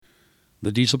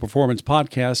The Diesel Performance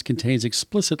Podcast contains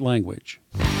explicit language.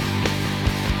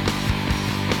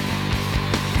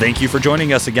 Thank you for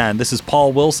joining us again. This is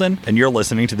Paul Wilson, and you're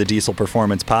listening to the Diesel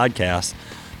Performance Podcast.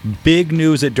 Big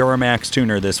news at Duramax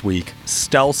Tuner this week.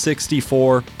 Stealth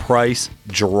 64 price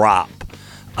drop.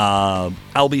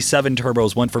 LB7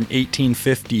 turbos went from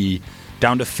 $1,850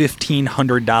 down to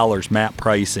 $1,500 MAP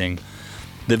pricing.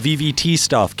 The VVT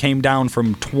stuff came down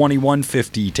from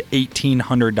 $2,150 to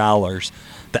 $1,800.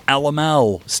 The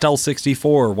LML Stealth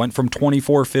 64 went from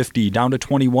 $2,450 down to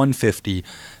 $2,150.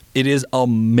 It is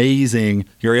amazing.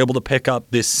 You're able to pick up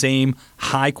this same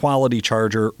high-quality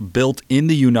charger built in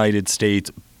the United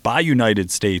States by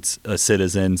United States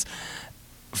citizens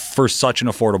for such an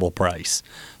affordable price.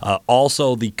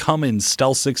 Also, the Cummins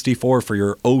Stealth 64 for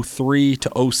your 03 to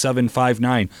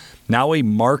 0759, now a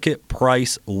market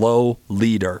price low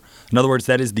leader. In other words,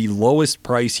 that is the lowest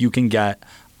price you can get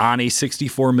on a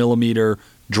 64 millimeter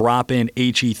drop-in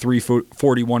HE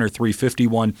 341 or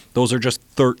 351. Those are just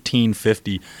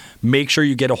 $1,350. Make sure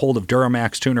you get a hold of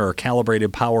Duramax Tuner or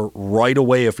Calibrated Power right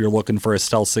away if you're looking for a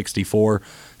Stealth 64.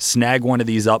 Snag one of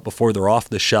these up before they're off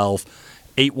the shelf.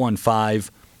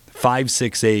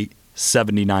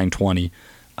 815-568-7920.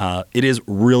 It is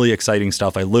really exciting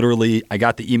stuff. I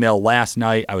got the email last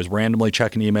night. I was randomly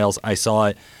checking emails. I saw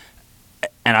it,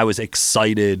 and I was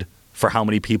excited for how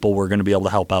many people were going to be able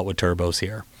to help out with turbos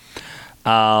here.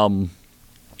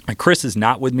 Chris is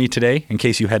not with me today, in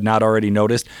case you had not already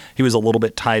noticed. He was a little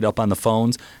bit tied up on the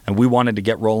phones, and we wanted to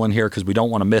get rolling here because we don't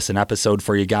want to miss an episode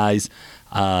for you guys.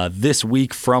 This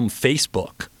week from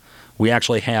Facebook, we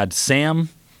actually had Sam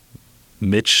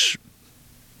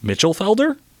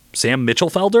Mitchellfelder?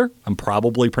 I'm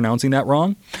probably pronouncing that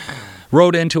wrong.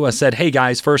 Wrote into us, said, "Hey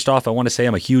guys, first off, I want to say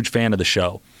I'm a huge fan of the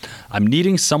show. I'm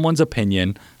needing someone's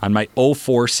opinion on my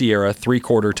 04 Sierra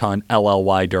 3/4 ton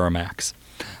LLY Duramax.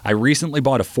 I recently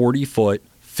bought a 40-foot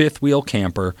fifth wheel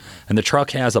camper, and the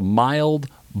truck has a mild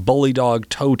Bully Dog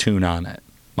tow tune on it.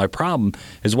 My problem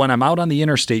is when I'm out on the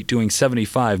interstate doing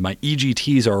 75, my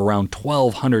EGTs are around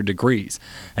 1,200 degrees,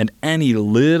 and any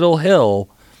little hill,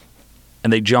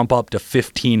 and they jump up to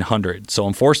 1,500, so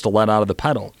I'm forced to let out of the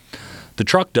pedal. The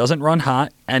truck doesn't run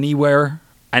hot anywhere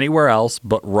else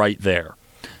but right there.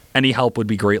 Any help would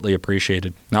be greatly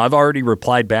appreciated." Now, I've already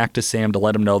replied back to Sam to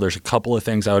let him know there's a couple of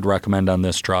things I would recommend on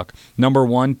this truck. Number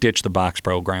one, ditch the box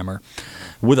programmer.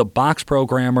 With a box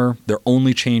programmer, they're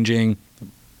only changing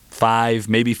 5,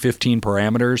 maybe 15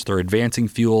 parameters. They're advancing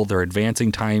fuel, they're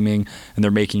advancing timing, and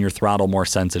they're making your throttle more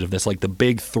sensitive. That's like the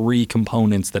big 3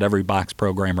 components that every box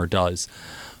programmer does.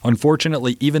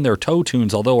 Unfortunately, even their tow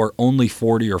tunes, although are only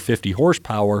 40 or 50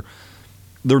 horsepower,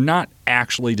 they're not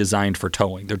actually designed for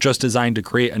towing. They're just designed to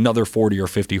create another 40 or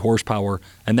 50 horsepower,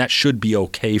 and that should be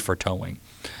okay for towing.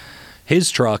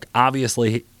 His truck,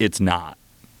 obviously, it's not.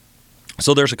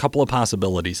 So there's a couple of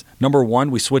possibilities. Number one,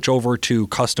 we switch over to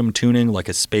custom tuning like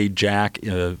a Spade Jack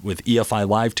with EFI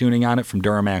Live tuning on it from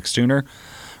Duramax Tuner.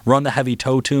 Run the heavy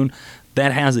tow tune.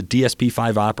 That has a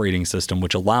DSP-5 operating system,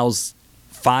 which allows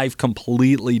 5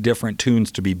 completely different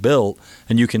tunes to be built,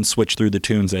 and you can switch through the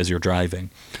tunes as you're driving.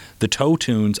 The tow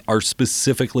tunes are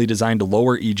specifically designed to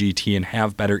lower EGT and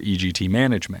have better EGT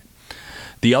management.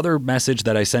 The other message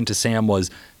that I sent to Sam was,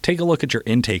 take a look at your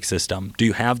intake system. Do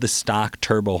you have the stock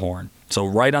turbo horn? So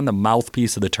right on the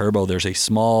mouthpiece of the turbo, there's a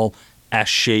small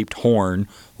S-shaped horn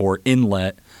or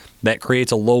inlet that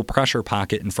creates a low pressure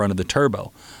pocket in front of the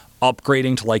turbo.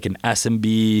 Upgrading to like an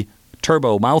SMB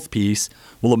turbo mouthpiece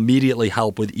will immediately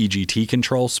help with EGT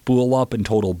control, spool up, and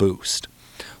total boost.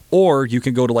 Or you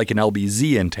can go to like an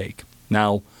LBZ intake.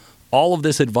 Now, all of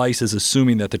this advice is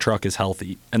assuming that the truck is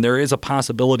healthy, and there is a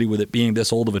possibility with it being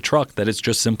this old of a truck that it's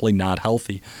just simply not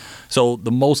healthy. So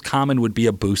the most common would be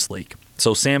a boost leak.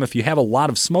 So Sam, if you have a lot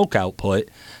of smoke output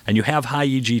and you have high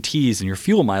EGTs and your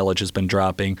fuel mileage has been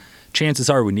dropping, chances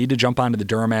are we need to jump onto the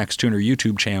Duramax Tuner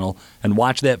YouTube channel and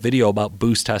watch that video about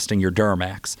boost testing your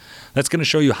Duramax. That's going to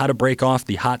show you how to break off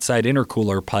the hot side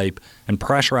intercooler pipe and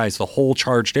pressurize the whole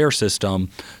charged air system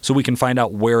so we can find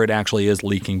out where it actually is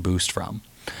leaking boost from.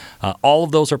 All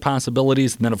of those are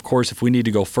possibilities. And then, of course, if we need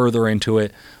to go further into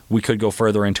it, we could go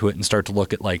further into it and start to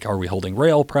look at, like, are we holding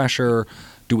rail pressure?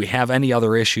 Do we have any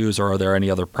other issues, or are there any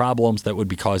other problems that would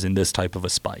be causing this type of a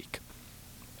spike?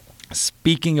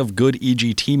 Speaking of good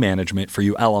EGT management for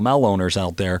you LML owners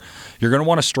out there, you're going to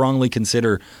want to strongly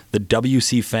consider the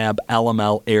WC Fab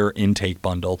LML Air Intake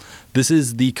Bundle. This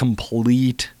is the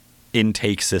complete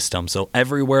intake system. So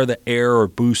everywhere the air or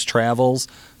boost travels,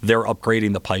 they're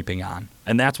upgrading the piping on.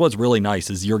 And that's what's really nice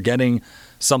is you're getting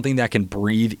something that can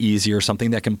breathe easier,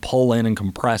 something that can pull in and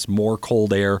compress more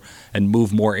cold air and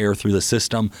move more air through the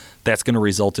system. That's going to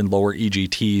result in lower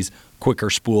EGTs, quicker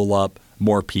spool up,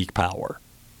 more peak power.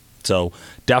 So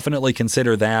definitely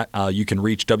consider that. You can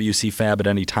reach WC Fab at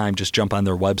any time. Just jump on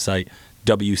their website,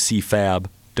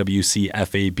 WCFAB.com.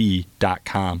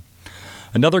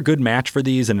 Another good match for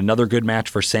these and another good match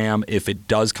for Sam, if it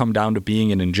does come down to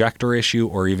being an injector issue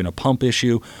or even a pump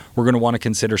issue, we're going to want to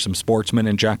consider some Sportsman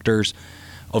injectors.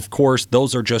 Of course,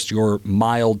 those are just your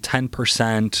mild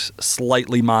 10%,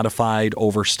 slightly modified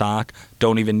over stock.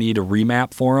 Don't even need a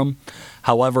remap for them.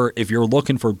 However, if you're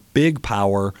looking for big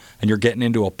power and you're getting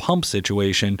into a pump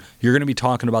situation, you're going to be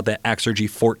talking about that Exergy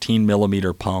 14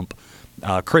 millimeter pump.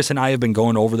 Chris and I have been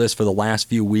going over this for the last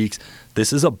few weeks.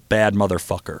 This is a bad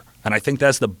motherfucker. And I think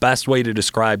that's the best way to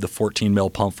describe the 14 mil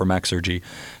pump from Exergy.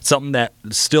 Something that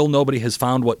still nobody has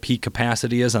found what peak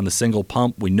capacity is on the single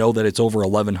pump. We know that it's over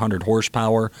 1,100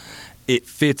 horsepower. It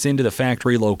fits into the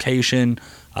factory location,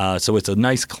 so it's a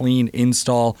nice, clean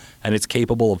install, and it's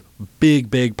capable of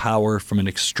big power from an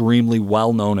extremely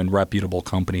well-known and reputable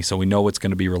company, so we know it's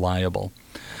going to be reliable.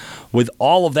 With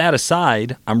all of that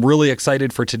aside, I'm really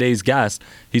excited for today's guest.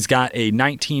 He's got a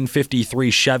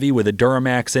 1953 Chevy with a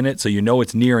Duramax in it, so you know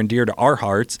it's near and dear to our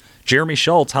hearts. Jeremy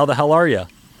Schultz, how the hell are you?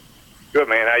 Good,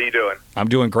 man. How you doing? I'm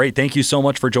doing great. Thank you so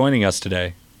much for joining us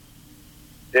today.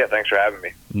 Yeah, thanks for having me.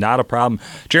 Not a problem.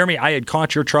 Jeremy, I had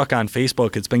caught your truck on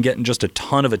Facebook. It's been getting just a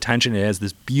ton of attention. It has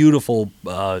this beautiful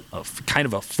kind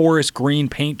of a forest green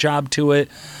paint job to it.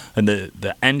 And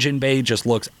the engine bay just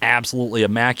looks absolutely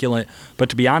immaculate. But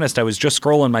to be honest, I was just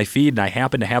scrolling my feed and I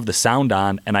happened to have the sound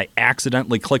on and I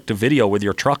accidentally clicked a video with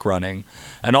your truck running.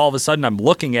 And all of a sudden I'm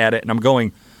looking at it and I'm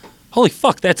going, holy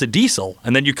fuck, that's a diesel.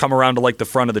 And then you come around to like the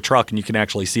front of the truck and you can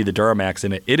actually see the Duramax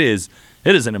in it. It is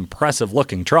an impressive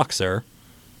looking truck, sir.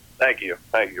 Thank you.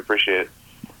 Appreciate it.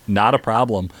 Not a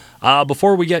problem.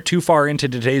 Before we get too far into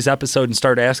today's episode and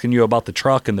start asking you about the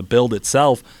truck and the build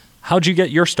itself, how'd you get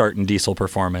your start in diesel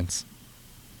performance?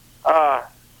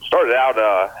 Started out,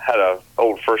 had a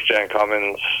old first-gen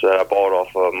Cummins that I bought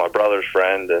off of my brother's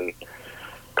friend and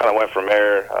kind of went from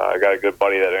there. I got a good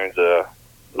buddy that owns a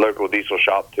local diesel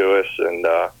shop to us, and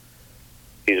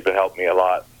he's been helping me a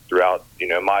lot throughout,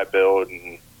 my build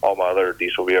and all my other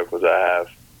diesel vehicles I have.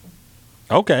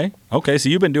 Okay, so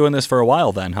you've been doing this for a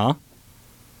while then, huh?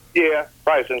 Yeah,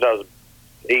 probably since I was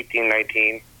 18,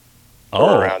 19.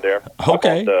 Oh, around there.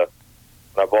 Okay.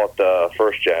 I bought the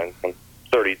first gen. I'm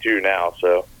 32 now,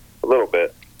 so a little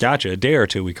bit. Gotcha. A day or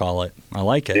two, we call it. I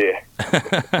like it.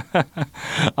 Yeah.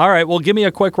 All right, well, give me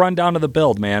a quick rundown of the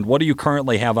build, man. What do you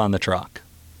currently have on the truck?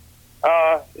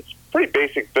 It's a pretty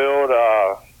basic build.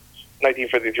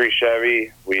 1953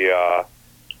 Chevy. We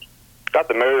got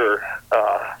the motor.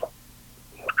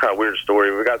 Kind of weird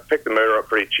story. We picked the motor up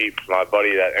pretty cheap from my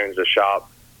buddy that owns the shop.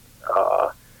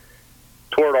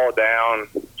 Tore it all down.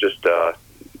 Just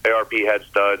ARP head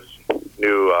studs,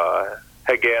 new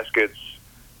head gaskets,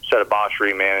 set of Bosch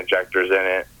reman injectors in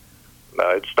it.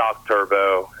 It's stock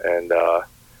turbo and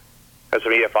has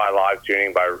some EFI live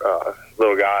tuning by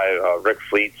little guy Rick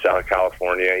Fleets out of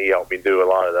California. He helped me do a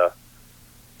lot of the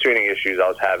tuning issues I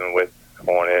was having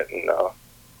on it. And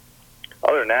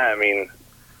other than that, I mean,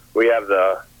 we have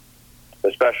the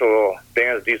special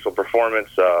Dan's Diesel Performance,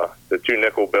 the 2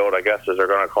 nickel build, I guess, as they're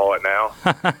going to call it now.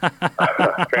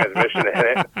 Transmission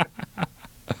in it.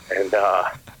 And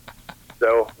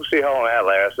so we'll see how long that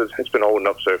lasts. It's been holding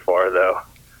up so far, though.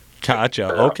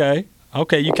 Gotcha.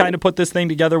 Okay. You kind of put this thing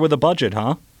together with a budget,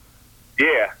 huh?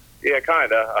 Yeah,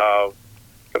 kind of.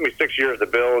 Took me 6 years to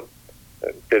build.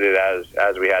 Did it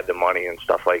as we had the money and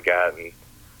stuff like that. And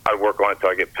I'd work on it until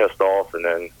I get pissed off and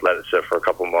then let it sit for a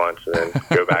couple months and then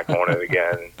go back on it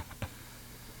again.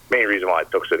 Main reason why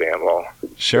it took so damn long.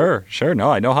 Sure.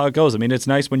 No, I know how it goes. I mean, it's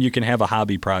nice when you can have a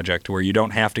hobby project where you don't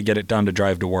have to get it done to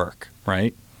drive to work,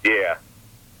 right? Yeah,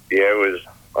 it was.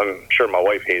 I'm sure my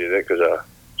wife hated it because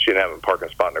she didn't have a parking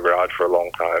spot in the garage for a long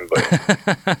time, but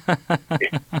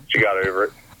she got over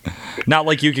it. Not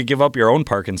like you could give up your own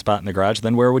parking spot in the garage.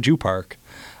 Then where would you park?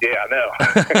 Yeah, I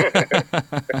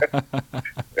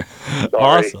know.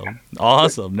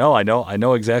 Awesome. No, I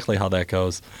know exactly how that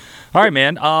goes. All right,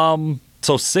 man.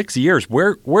 So 6 years.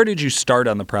 Where did you start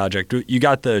on the project? You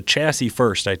got the chassis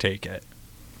first, I take it.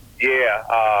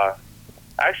 Yeah.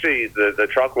 Actually, the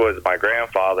truck was my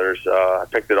grandfather's. I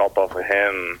picked it up off of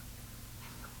him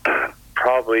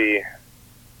probably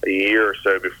a year or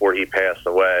so before he passed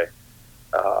away.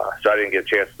 So I didn't get a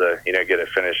chance to, get it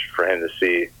finished for him to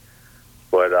see.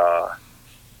 But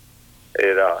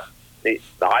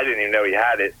I didn't even know he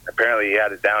had it. Apparently he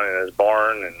had it down in his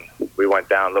barn, and we went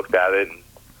down, looked at it, and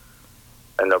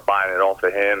ended up buying it off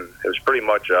of him. It was pretty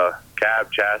much a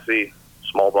cab chassis,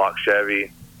 small block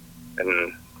Chevy,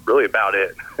 and really about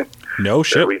it. No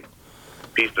So shit. we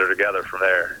pieced it together from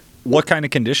there. What kind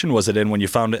of condition was it in when you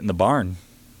found it in the barn?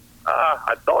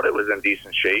 I thought it was in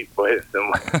decent shape, but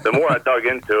the more I dug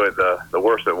into it, the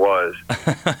worse it was.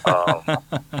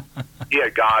 He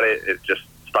had got it. It just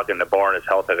stuck in the barn. His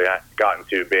health had gotten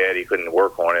too bad. He couldn't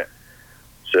work on it.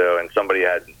 So, and somebody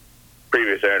had,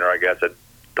 previous owner, I guess, had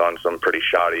done some pretty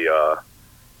shoddy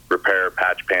repair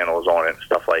patch panels on it and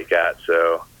stuff like that.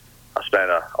 So I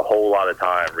spent a whole lot of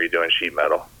time redoing sheet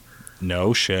metal.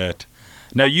 No shit.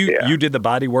 Now, you did the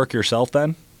body work yourself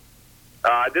then?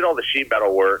 I did all the sheet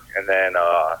metal work and then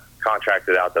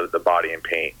contracted out the body and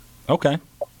paint. Okay,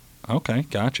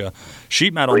 gotcha.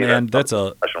 Sheet metal, Believe man,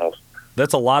 that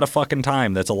that's a lot of fucking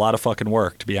time. That's a lot of fucking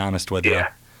work, to be honest with you. Yeah.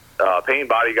 Paint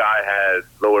body guy had a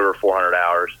little over 400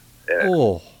 hours in it.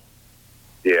 Oh,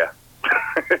 Yeah.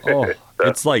 oh.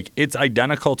 It's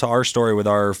identical to our story with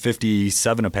our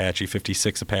 57 Apache,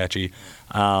 56 Apache.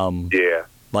 Yeah.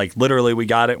 Like, literally, we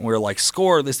got it, and we were like,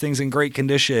 score, this thing's in great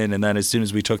condition. And then as soon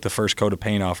as we took the first coat of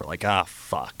paint off, we're like,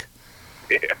 fuck.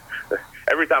 Yeah.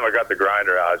 Every time I got the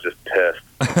grinder out, I was just pissed.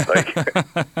 Like,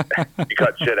 you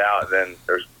cut shit out, and then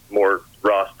there's more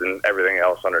rust and everything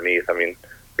else underneath. I mean,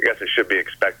 I guess it should be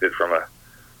expected from a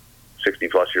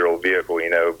 60-plus-year-old vehicle,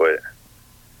 but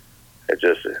it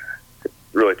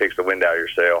really takes the wind out of your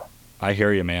sail. I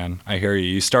hear you, man. I hear you.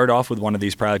 You start off with one of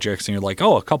these projects, and you're like,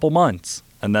 a couple months.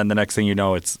 And then the next thing you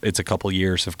know, it's a couple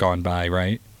years have gone by,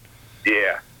 right?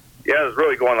 Yeah. Yeah, I was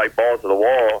really going like balls to the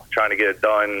wall, trying to get it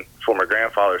done before my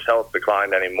grandfather's health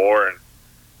declined anymore. And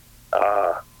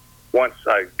once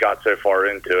I got so far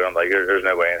into it, I'm like, there's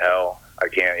no way in hell I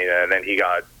can't. And then he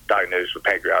got diagnosed with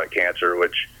pancreatic cancer,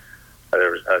 which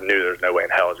I knew there was no way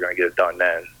in hell I was going to get it done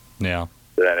then. Yeah.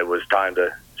 So then it was time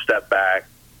to step back,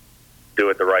 do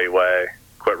it the right way,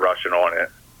 quit rushing on it,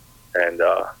 and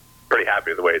pretty happy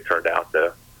with the way it turned out,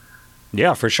 though.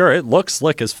 Yeah, for sure. It looks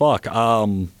slick as fuck.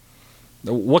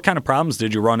 What kind of problems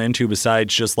did you run into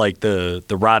besides just like the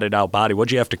rotted out body?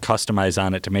 What'd you have to customize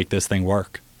on it to make this thing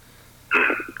work?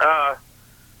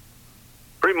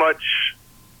 Pretty much,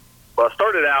 well, I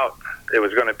started out, it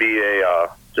was going to be a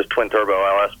just twin turbo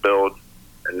LS build,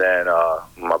 and then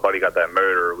when my buddy got that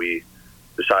motor, we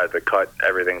decided to cut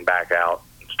everything back out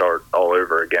and start all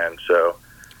over again. So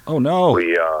Oh no.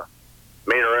 we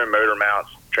made our own motor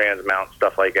mounts, trans mounts,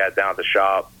 stuff like that down at the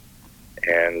shop,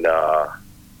 and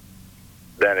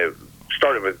then it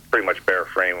started with pretty much bare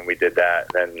frame when we did that.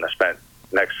 Then I spent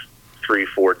the next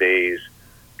 3-4 days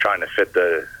trying to fit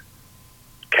the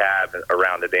cab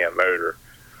around the damn motor.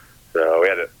 So we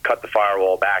had to cut the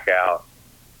firewall back out,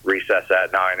 recess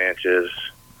that 9 inches,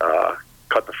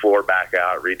 cut the floor back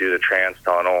out, redo the trans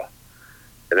tunnel,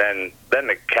 and then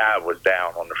the cab was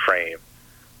down on the frame.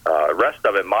 The rest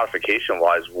of it,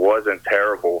 modification-wise, wasn't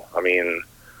terrible. I mean,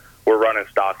 we're running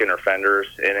stock inner fenders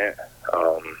in it,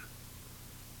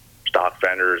 stock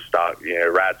fenders, stock,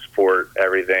 rad support,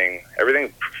 everything.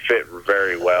 Everything fit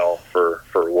very well for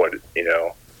what,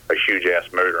 a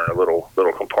huge-ass motor in a little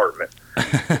compartment.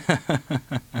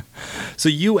 So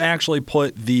you actually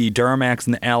put the Duramax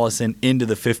and the Allison into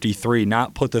the 53,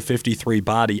 not put the 53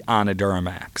 body on a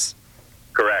Duramax.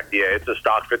 Correct, yeah. It's a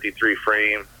stock 53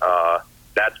 frame.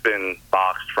 That's been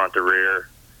boxed front to rear.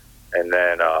 And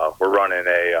then we're running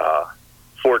a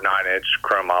Ford 9-inch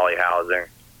chrome molly housing,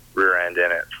 rear end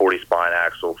in it, 40 spline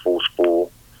axle, full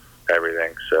spool,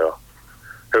 everything. So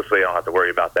hopefully I don't have to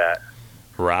worry about that.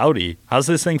 Rowdy. How's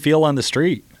this thing feel on the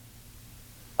street?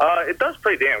 It does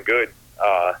pretty damn good.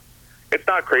 It's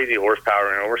not crazy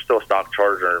horsepower. We're still stock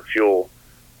Charger and fuel.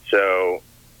 So,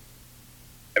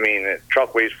 I mean, the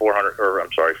truck weighs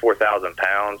 4,000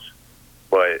 pounds.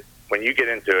 But when you get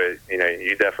into it,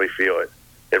 you definitely feel it.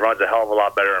 It runs a hell of a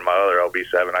lot better than my other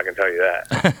LB7, I can tell you that.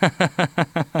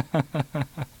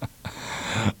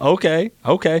 Okay.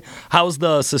 How's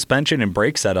the suspension and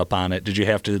brake setup on it? Did you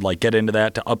have to get into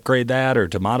that to upgrade that or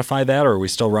to modify that, or are we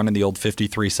still running the old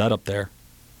 53 setup there?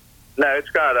 No, it's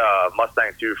got a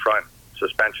Mustang 2 front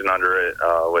suspension under it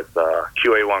with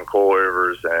QA1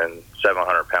 coilovers and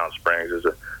 700-pound springs. Is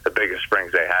the biggest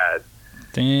springs they had.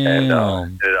 Damn.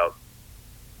 And ended up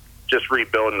just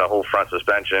rebuilding the whole front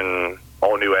suspension,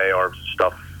 all new ARBs and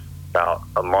stuff about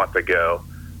a month ago.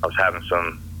 I was having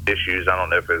some issues. I don't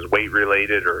know if it was weight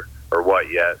related or what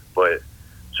yet, but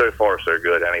so far so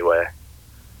good anyway.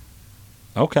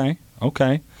 Okay.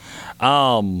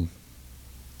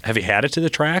 have you had it to the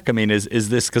track? I mean, is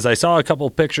this, because I saw a couple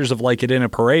of pictures of like it in a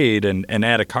parade and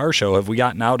at a car show. Have we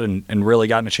gotten out and really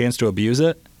gotten a chance to abuse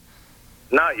it?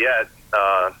 Not yet.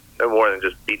 No more than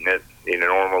just beating it,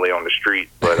 normally on the street.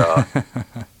 But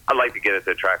I'd like to get it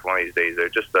to the track one of these days, though,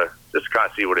 just to kind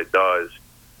of see what it does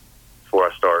before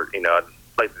I start. I'd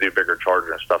like to do bigger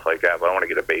charger and stuff like that, but I want to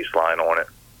get a baseline on it.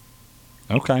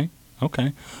 Okay.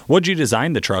 What'd you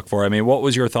design the truck for? I mean, what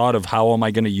was your thought of how am I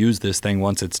going to use this thing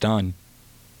once it's done?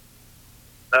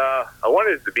 I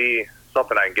wanted it to be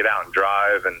something I can get out and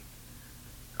drive and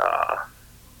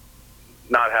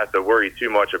not have to worry too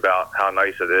much about how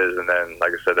nice it is. And then,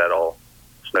 like I said, that all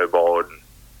snowballed and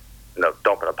ended up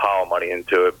dumping a pile of money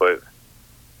into it. But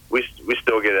we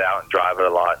still get it out and drive it a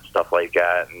lot and stuff like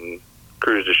that and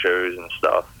cruise the shows and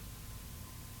stuff.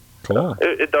 Cool.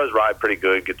 It does ride pretty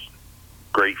good, gets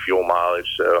great fuel mileage,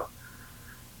 so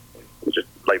we just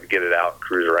like to get it out and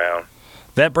cruise around.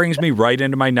 That brings me right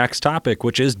into my next topic,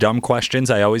 which is dumb questions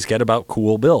I always get about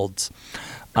cool builds.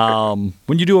 When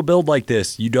you do a build like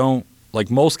this, you don't, like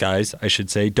most guys, I should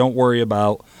say, don't worry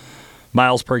about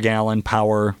miles per gallon,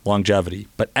 power, longevity.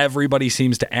 But everybody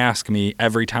seems to ask me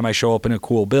every time I show up in a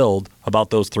cool build about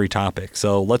those three topics.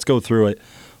 So let's go through it.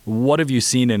 What have you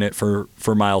seen in it for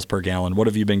miles per gallon? What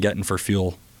have you been getting for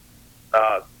fuel?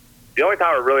 The only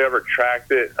time I really ever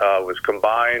tracked it was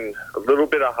combined a little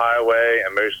bit of highway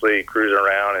and mostly cruising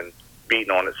around and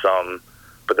beating on it some.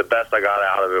 But the best I got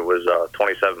out of it was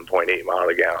 27.8 mile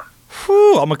a gallon.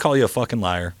 Whew, I'm going to call you a fucking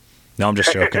liar. No, I'm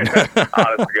just joking. Honest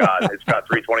to God. It's got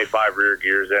 325 rear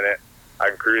gears in it. I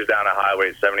can cruise down a highway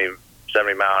at 70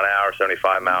 mile an hour,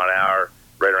 75 mile an hour,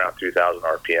 right around 2,000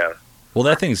 RPM. Well,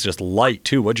 that thing's just light,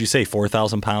 too. What'd you say,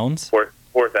 4,000 pounds?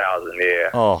 4,000, yeah.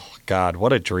 Oh, God,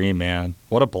 what a dream, man.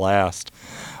 What a blast.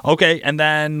 Okay, and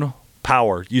then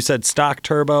power. You said stock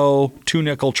turbo, 2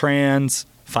 nickel trans,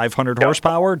 500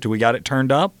 horsepower. Do we got it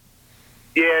turned up?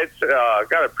 Yeah, it's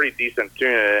got a pretty decent tune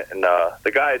in it, and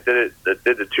the guy that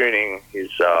did the tuning, he's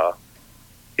got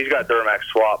Duramax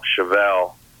swap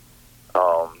Chevelle,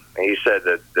 and he said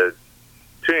that the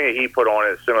tuning he put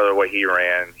on it, similar to what he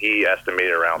ran, he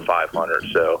estimated around 500.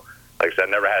 So, like I said,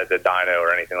 never had the dyno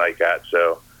or anything like that,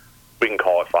 so we can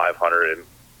call it 500 and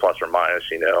plus or minus,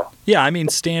 Yeah, I mean,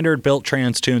 standard built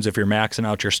trans tunes, if you're maxing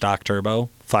out your stock turbo,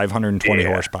 520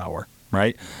 horsepower.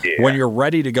 Right? Yeah. When you're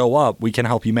ready to go up, we can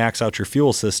help you max out your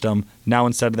fuel system. Now,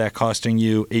 instead of that costing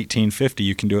you $1,850,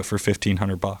 you can do it for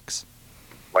 $1,500.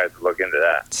 Might have to look into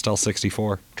that. Still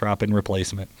 64 drop-in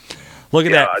replacement. Look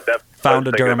at that. Found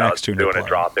a Duramax tuner. Doing a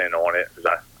drop-in on it because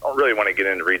I don't really want to get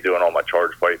into redoing all my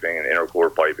charge piping and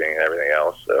intercore piping and everything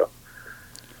else. So.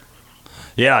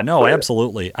 Yeah, no,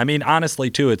 absolutely. I mean, honestly,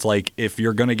 too, it's like if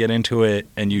you're going to get into it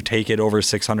and you take it over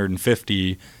 650,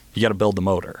 you got to build the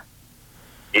motor.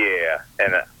 Yeah,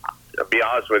 and to be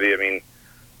honest with you, I mean,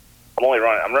 I'm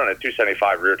running a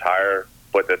 275 rear tire,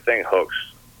 but the thing hooks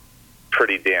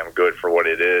pretty damn good for what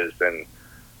it is, and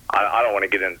I don't want to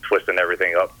get in twisting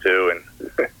everything up too,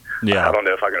 and yeah. I don't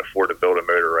know if I can afford to build a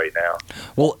motor right now.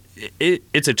 Well,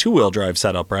 it's a two-wheel drive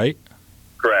setup, right?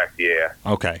 Correct, yeah.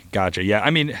 Okay, gotcha. Yeah, I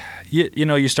mean,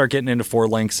 you start getting into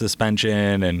four-link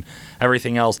suspension and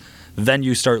everything else, then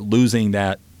you start losing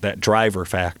that driver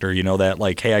factor, that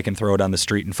like, hey, I can throw it on the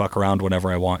street and fuck around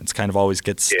whenever I want. It's kind of always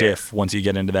gets stiff once you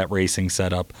get into that racing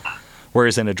setup.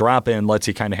 Whereas in a drop-in lets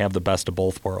you kind of have the best of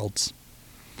both worlds.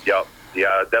 Yep.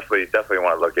 Yeah, definitely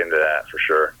want to look into that for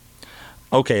sure.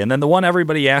 Okay, and then the one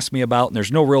everybody asked me about, and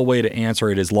there's no real way to answer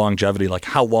it, is longevity. Like,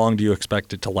 how long do you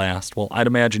expect it to last? Well, I'd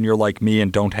imagine you're like me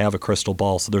and don't have a crystal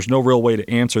ball, so there's no real way to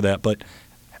answer that. But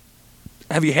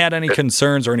have you had any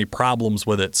concerns or any problems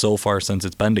with it so far since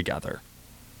it's been together?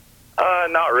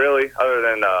 Not really, other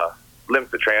than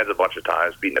limped the trans a bunch of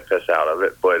times, beating the piss out of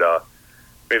it. But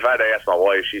if I had to ask my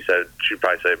wife, she'd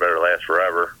probably say it better last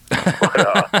forever. But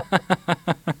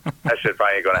that shit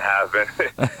probably ain't going to happen.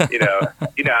 You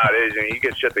know how it is. You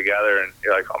get shit together, and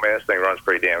you're like, oh, man, this thing runs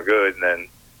pretty damn good. And then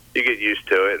you get used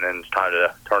to it, and then it's time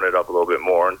to turn it up a little bit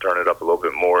more and turn it up a little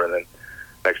bit more. And then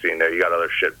next thing you know, you got other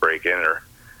shit breaking, or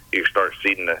you start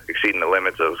exceeding the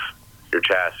limits of your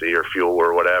chassis or fuel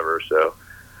or whatever. So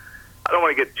I don't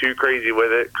want to get too crazy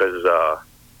with it because I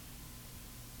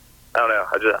don't know.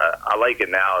 I like it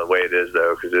now the way it is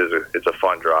though, because it's a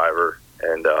fun driver,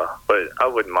 and but I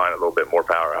wouldn't mind a little bit more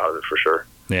power out of it for sure.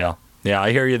 Yeah,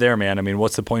 I hear you there, man. I mean,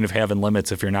 what's the point of having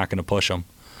limits if you're not going to push them?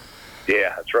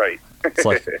 Yeah, that's right. It's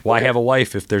like, why have a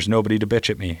wife if there's nobody to bitch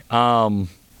at me?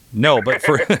 No, but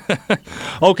for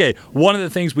okay, one of the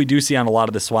things we do see on a lot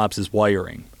of the swaps is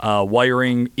wiring.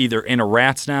 Wiring either in a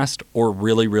rat's nest or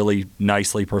really, really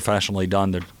nicely professionally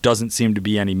done. There doesn't seem to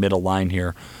be any middle line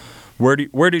here.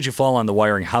 Where did you fall on the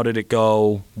wiring? How did it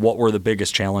go? What were the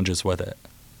biggest challenges with it?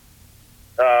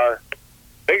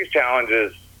 Biggest challenge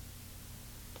is,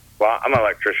 well, I'm an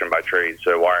electrician by trade,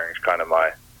 so wiring is kind of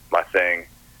my thing.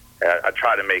 And I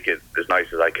try to make it as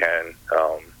nice as I can.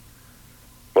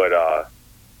 But I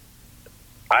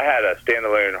had a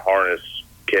standalone harness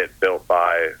kit built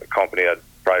by a company I'd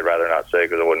probably rather not say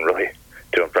because I wasn't really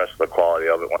too impressed with the quality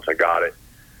of it once I got it.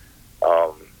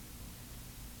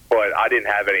 But I didn't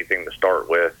have anything to start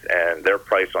with, and their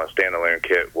price on a standalone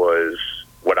kit was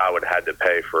what I would have had to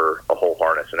pay for a whole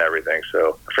harness and everything.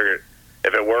 So I figured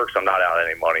if it works, I'm not out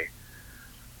any money.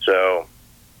 So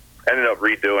I ended up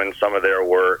redoing some of their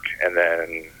work, and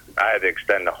then I had to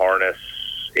extend the harness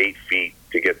 8 feet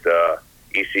to get the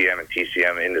ECM and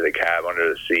TCM into the cab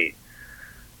under the seat.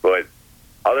 But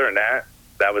other than that,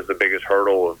 that was the biggest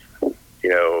hurdle of,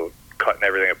 cutting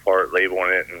everything apart,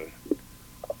 labeling it, and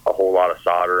a whole lot of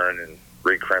soldering and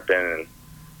re-crimping and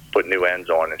putting new ends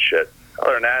on and shit.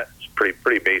 Other than that, it's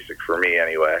pretty basic for me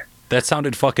anyway. That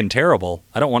sounded fucking terrible.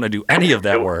 I don't want to do any of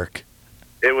that work.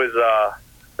 It was, I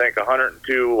think,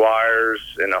 102 wires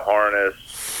in the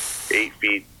harness, 8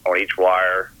 feet on each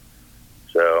wire.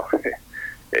 So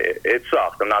it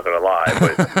sucked. I'm not going to lie,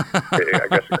 but I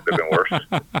guess it could have been worse.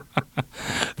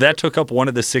 That took up one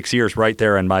of the 6 years right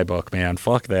there in my book, man.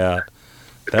 Fuck that.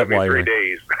 It took me wiring. 3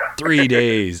 days. 3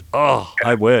 days. Oh,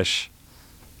 I wish.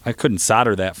 I couldn't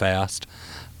solder that fast.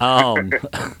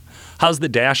 How's the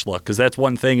dash look? Because that's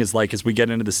one thing is like as we get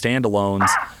into the standalones,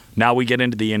 now we get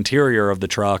into the interior of the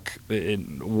truck.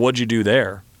 What'd you do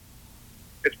there?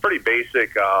 It's pretty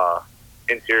basic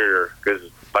interior because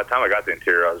by the time I got the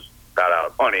interior, I was about out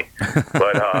of money.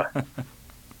 But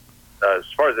as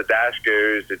far as the dash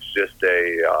goes, it's just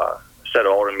a set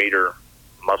of altimeter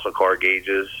muscle car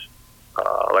gauges,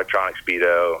 electronic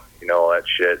speedo, all that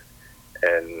shit.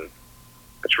 And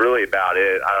that's really about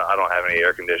it. I don't have any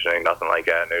air conditioning, nothing like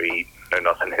that, no heat, no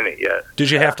nothing in it yet. Did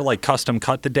you have to like custom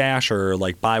cut the dash or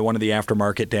like buy one of the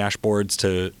aftermarket dashboards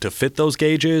to fit those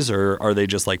gauges, or are they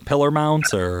just like pillar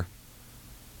mounts or?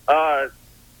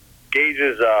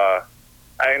 Gauges, I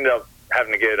ended up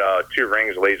having to get 2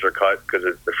 rings laser cut because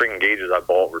the freaking gauges I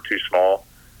bought were too small,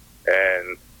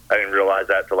 and I didn't realize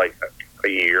that till like a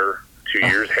year, 2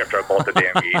 years after I bought the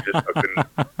damn gauges.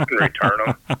 I couldn't return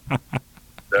them.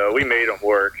 So we made them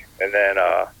work, and then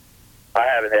I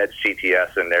haven't had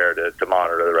CTS in there to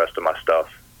monitor the rest of my stuff.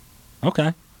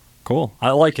 Okay, cool.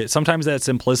 I like it. Sometimes that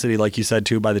simplicity, like you said,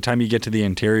 too, by the time you get to the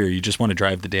interior, you just want to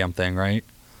drive the damn thing, right?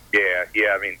 Yeah.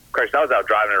 I mean, Christ, I was out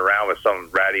driving around with some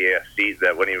ratty-ass seat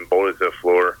that wasn't even bolted to the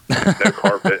floor, no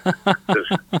carpet.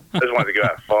 Just wanted to go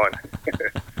have fun.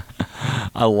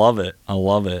 I love it.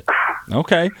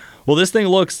 Okay. Well, this thing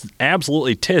looks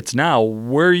absolutely tits now.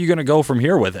 Where are you going to go from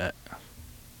here with it?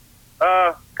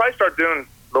 Probably start doing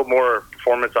a little more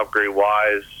performance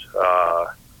upgrade-wise. I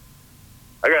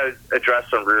got to address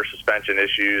some rear suspension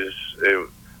issues.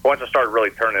 Once I started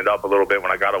really turning it up a little bit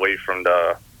when I got away from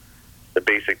the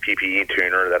basic PPE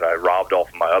tuner that I robbed off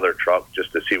of my other truck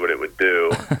just to see what it would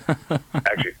do,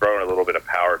 actually throwing a little bit of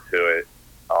power to it,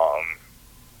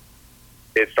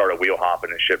 it started wheel hopping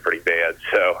and shit pretty bad.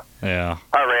 So yeah,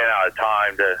 I ran out of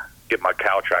time to get my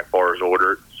Caltrack bars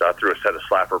ordered, so I threw a set of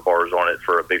slapper bars on it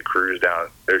for a big cruise down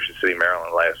Ocean City,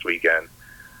 Maryland last weekend.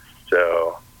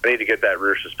 So I need to get that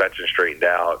rear suspension straightened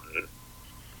out, and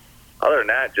other than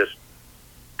that, just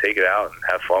take it out and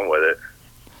have fun with it.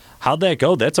 How'd that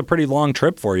go? That's a pretty long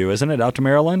trip for you, isn't it, out to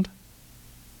Maryland?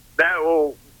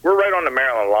 Well, we're right on the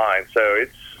Maryland line, so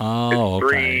it's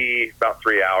okay. about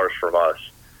 3 hours from us,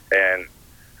 and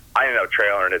I ended up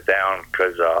trailering it down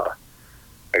because,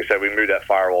 like I said, we moved that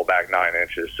firewall back 9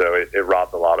 inches, so it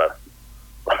robbed a lot of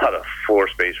floor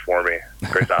space for me.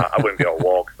 Because I wouldn't be able to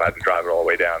walk if I had to drive it all the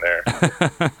way down there.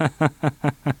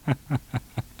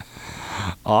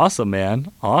 Awesome,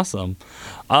 man. Awesome.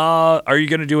 Are you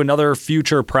going to do another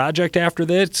future project after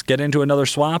this? Get into another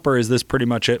swap, or is this pretty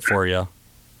much it for you?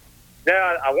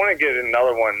 Yeah, I want to get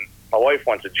another one. My wife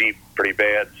wants a Jeep pretty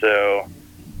bad, so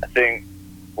I think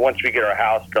once we get our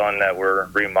house done that we're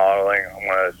remodeling, I'm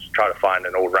going to try to find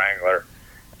an old Wrangler.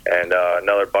 And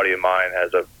another buddy of mine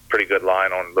has a pretty good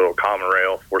line on little common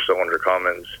rail 4-cylinder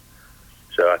Cummins.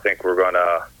 So I think we're going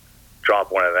to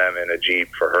drop one of them in a Jeep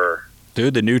for her.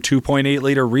 Dude, the new 2.8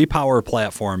 liter repower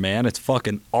platform, man. It's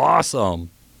fucking awesome.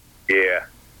 Yeah,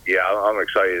 I'm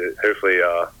excited. Hopefully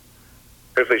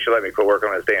she'll let me quit working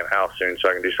on this damn house soon so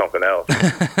I can do something else.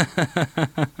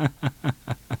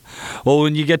 Well,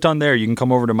 when you get done there, you can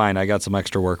come over to mine. I got some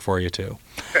extra work for you, too.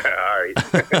 All right,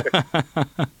 right.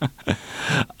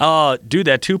 Dude,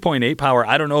 that 2.8 power,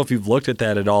 I don't know if you've looked at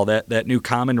that at all. That new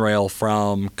common rail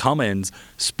from Cummins,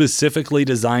 specifically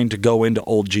designed to go into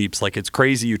old Jeeps. Like, it's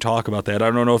crazy you talk about that.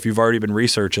 I don't know if you've already been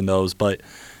researching those, but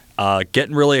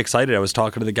getting really excited. I was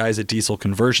talking to the guys at Diesel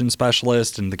Conversion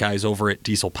Specialist and the guys over at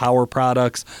Diesel Power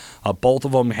Products. Both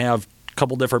of them have a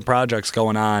couple different projects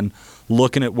going on,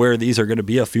 looking at where these are going to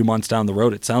be a few months down the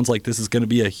road. It sounds like this is going to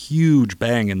be a huge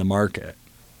bang in the market.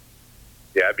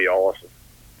 Yeah, it'd be awesome.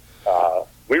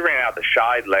 We ran out the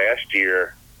Shide last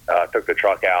year, took the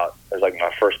truck out. It was like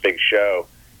my first big show,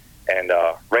 and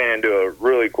ran into a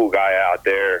really cool guy out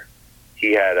there.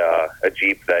 He had a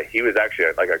Jeep that he was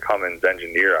actually like a Cummins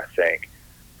engineer, I think,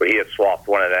 but he had swapped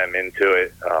one of them into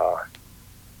it.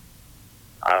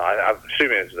 I'm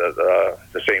assuming it's the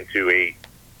same 2.8,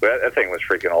 but that thing was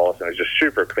freaking awesome. It was just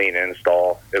super clean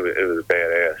install. It was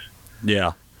badass.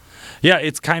 Yeah. Yeah,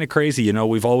 it's kind of crazy. You know,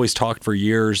 we've always talked for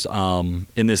years in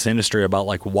this industry about,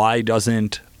 like, why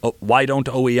don't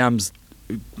OEMs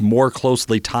more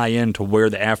closely tie into where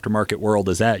the aftermarket world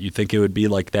is at? You'd think it would be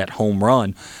like that home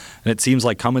run. And it seems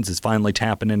like Cummins is finally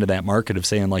tapping into that market of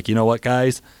saying, like, you know what,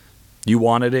 guys? You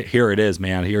wanted it? Here it is,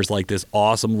 man. Here's like this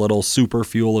awesome little super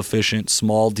fuel efficient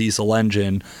small diesel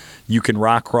engine. You can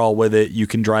rock crawl with it. You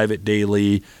can drive it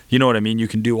daily. You know what I mean? You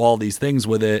can do all these things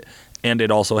with it. And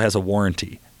it also has a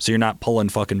warranty. So you're not pulling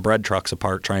fucking bread trucks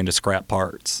apart trying to scrap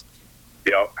parts.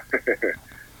 Yep.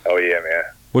 Oh, yeah, man.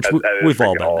 Which we've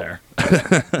all been there.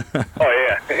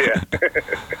 Oh, yeah.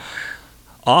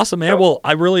 Awesome, man. Well,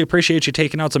 I really appreciate you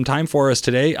taking out some time for us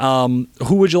today.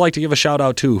 Who would you like to give a shout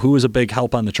out to? Who was a big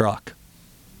help on the truck?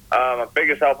 My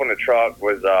biggest help on the truck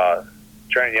was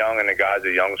Trent Young and the guys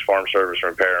at Young's Farm Service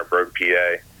Repair in Brogue,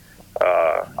 PA.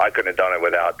 I couldn't have done it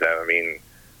without them. I mean,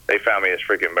 they found me this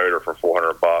freaking motor for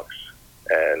 $400,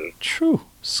 and true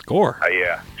score.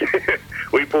 Yeah,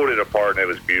 we pulled it apart and it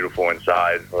was beautiful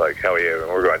inside. We're like, hell yeah,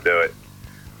 we're going to do it.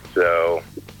 So,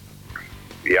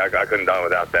 yeah, I couldn't have done it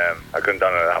without them. I couldn't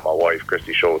have done it without my wife,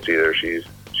 Christy Schultz, either. She's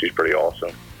pretty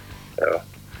awesome. So,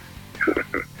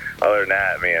 other than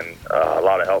that, man, a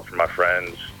lot of help from my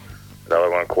friends. Another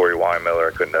one, Corey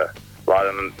Weinmiller. A lot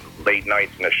of them late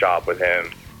nights in the shop with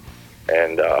him,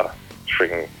 and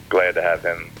freaking glad to have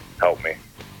him help me.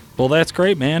 Well, that's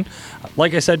great, man.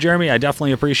 Like I said, Jeremy, I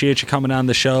definitely appreciate you coming on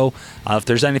the show. If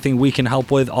there's anything we can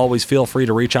help with, always feel free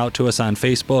to reach out to us on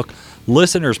Facebook.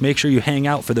 Listeners, make sure you hang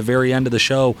out for the very end of the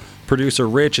show. Producer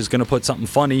Rich is going to put something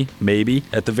funny, maybe,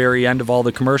 at the very end of all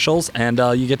the commercials, and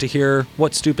you get to hear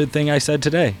what stupid thing I said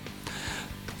today.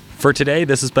 For today,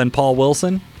 this has been Paul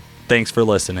Wilson. Thanks for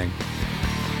listening.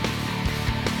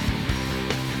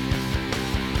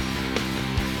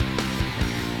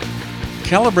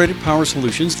 Calibrated Power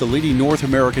Solutions, the leading North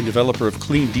American developer of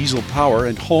clean diesel power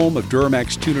and home of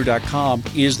DuramaxTuner.com,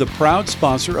 is the proud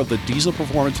sponsor of the Diesel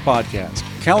Performance Podcast.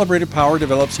 Calibrated Power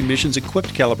develops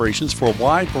emissions-equipped calibrations for a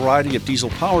wide variety of diesel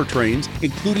powertrains,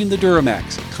 including the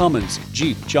Duramax, Cummins,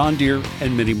 Jeep, John Deere,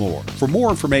 and many more. For more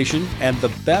information and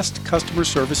the best customer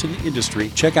service in the industry,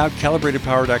 check out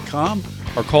calibratedpower.com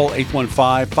or call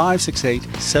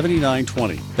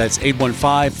 815-568-7920. That's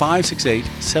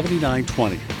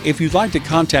 815-568-7920. If you'd like to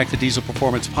contact the Diesel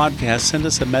Performance Podcast, send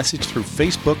us a message through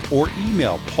Facebook or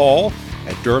email Paul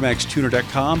at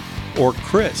DuramaxTuner.com or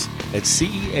Chris at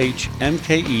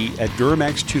CEHMKE at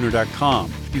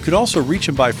DuramaxTuner.com. You can also reach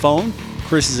him by phone.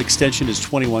 Chris's extension is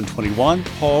 2121,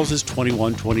 Paul's is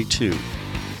 2122.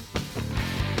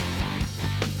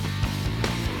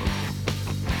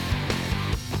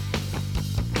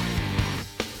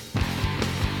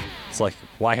 It's like,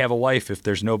 why have a wife if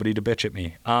there's nobody to bitch at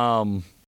me?